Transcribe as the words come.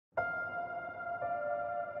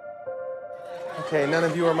Okay, none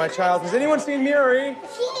of you are my child. Has anyone seen Miri?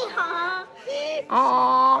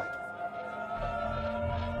 Aww.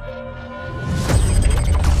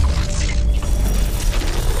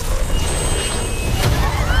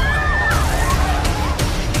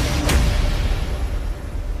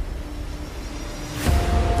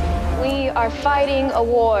 We are fighting a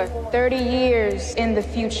war 30 years in the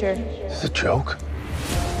future. Is this a joke?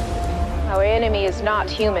 Our enemy is not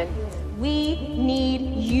human. We need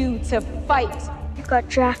you to fight. You got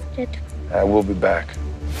drafted. I will be back.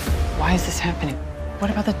 Why is this happening?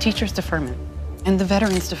 What about the teachers' deferment and the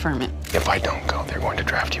veterans' deferment? If I don't go, they're going to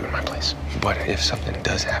draft you in my place. But if something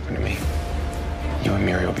does happen to me, you and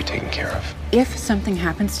Miri will be taken care of. If something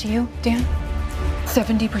happens to you, Dan,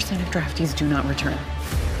 70% of draftees do not return.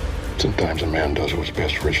 Sometimes a man does what's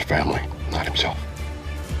best for his family, not himself.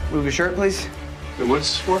 Move your shirt, please. Wait, what's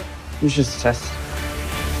this for? It's just a test.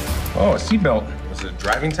 Oh, a seatbelt. Was it a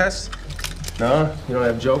driving test? No? You don't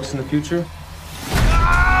have jokes in the future?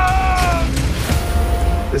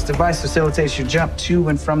 This device facilitates your jump to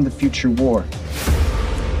and from the future war.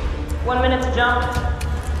 1 minute to jump.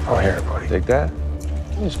 Oh, here, buddy. Take that.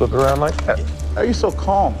 You just flip it around like that. How are you so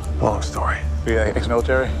calm? Long story. Be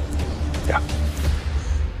ex-military? Yeah.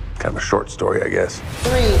 Kind of a short story, I guess.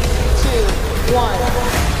 3, 2, 1.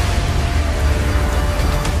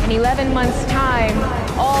 In 11 months' time,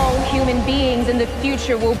 all human beings in the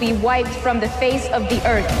future will be wiped from the face of the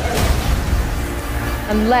earth.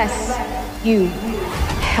 Unless you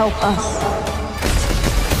help us.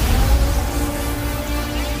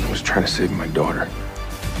 I was trying to save my daughter.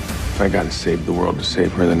 If I gotta save the world to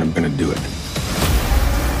save her, then I'm gonna do it.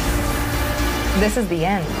 This is the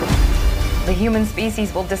end. The human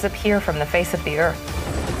species will disappear from the face of the earth.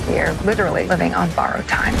 We are literally living on borrowed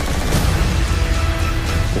time.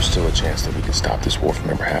 There's still a chance that we can stop this war from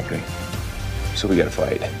ever happening. So we gotta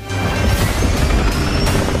fight.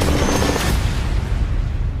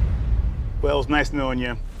 Well, it's nice knowing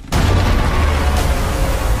you.